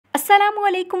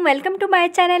अस्सलामुअलैकुम, welcome to my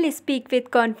channel speak with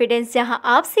confidence, जहां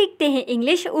आप सीखते हैं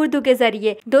इंग्लिश उर्दू के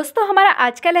ज़रिए। दोस्तों, हमारा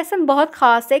आज का लेसन बहुत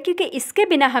ख़ास है क्योंकि इसके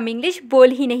बिना हम इंग्लिश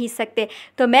बोल ही नहीं सकते।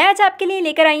 तो मैं आज आपके लिए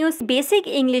लेकर आई हूँ basic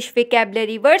English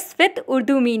vocabulary words with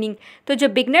Urdu meaning. तो जो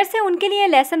बिगनर्स हैं उनके लिए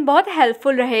लेसन बहुत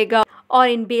हेल्पफुल रहेगा और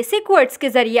इन बेसिक वर्ड्स के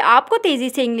ज़रिए आपको तेज़ी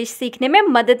से इंग्लिश सीखने में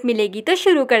मदद मिलेगी। तो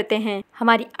शुरू करते हैं।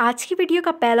 हमारी आज की वीडियो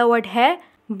का पहला वर्ड है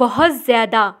बहुत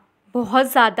ज़्यादा।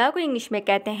 बहुत ज़्यादा को इंग्लिश में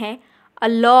कहते हैं a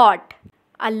lot,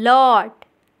 a lot,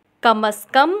 कम अज़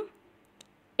कम,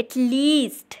 at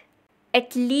least,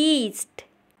 at least,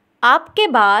 आपके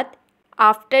बाद,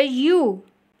 after you,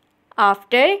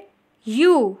 after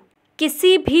you,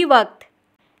 किसी भी वक्त,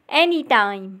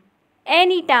 anytime,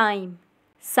 anytime,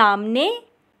 सामने,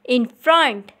 in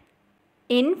front,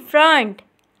 in front,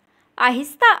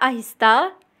 Aahista Aahista,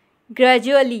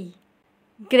 gradually,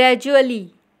 gradually,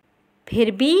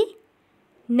 फिर भी,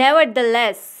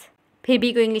 nevertheless, फिर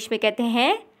भी को इंग्लिश में कहते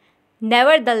हैं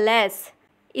nevertheless,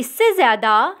 इससे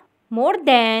ज़्यादा, more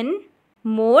than,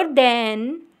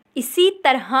 इसी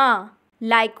तरह,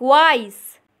 likewise,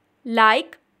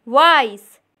 likewise,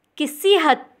 किसी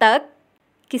हद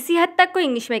तक को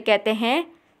इंग्लिश में कहते हैं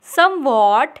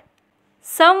somewhat,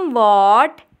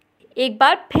 somewhat, एक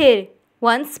बार फिर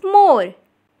once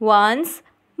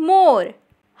more,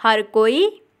 हर कोई,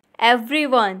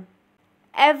 everyone,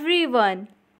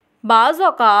 बाज़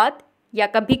औक़ात या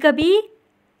कभी कभी,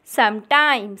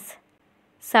 sometimes,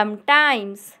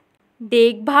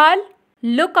 देखभाल,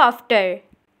 look after,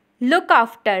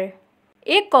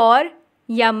 एक और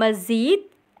या मज़ीद,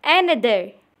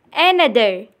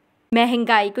 another,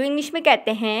 महंगाई को इंग्लिश में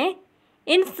कहते हैं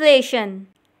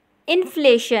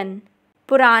inflation,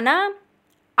 पुराना,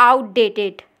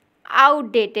 outdated,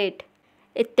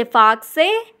 इत्तेफाक से,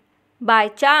 by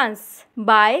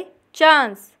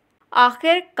chance,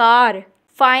 आखिरकार,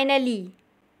 finally,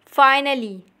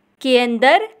 के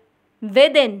अंदर,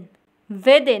 within,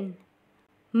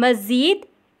 मज़ीद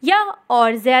या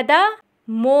और ज़्यादा,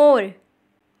 more,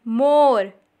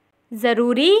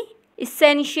 ज़रूरी,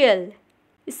 essential,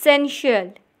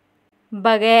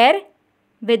 बगैर,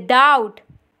 without,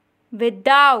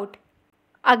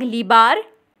 अगली बार,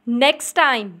 next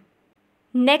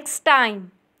time,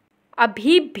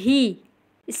 अभी भी,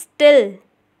 still,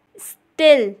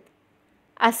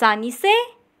 आसानी से,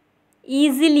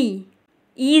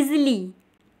 easily,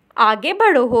 आगे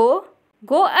बढ़ो हो,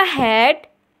 go ahead,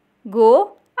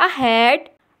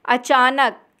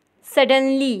 अचानक,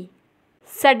 suddenly,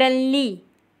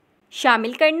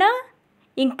 शामिल करना,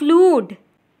 include,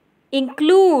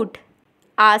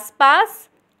 आसपास,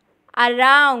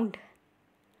 around.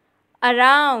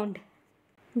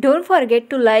 Don't forget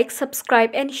to like,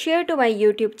 subscribe and share to my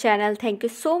YouTube channel. Thank you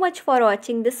so much for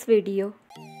watching this video.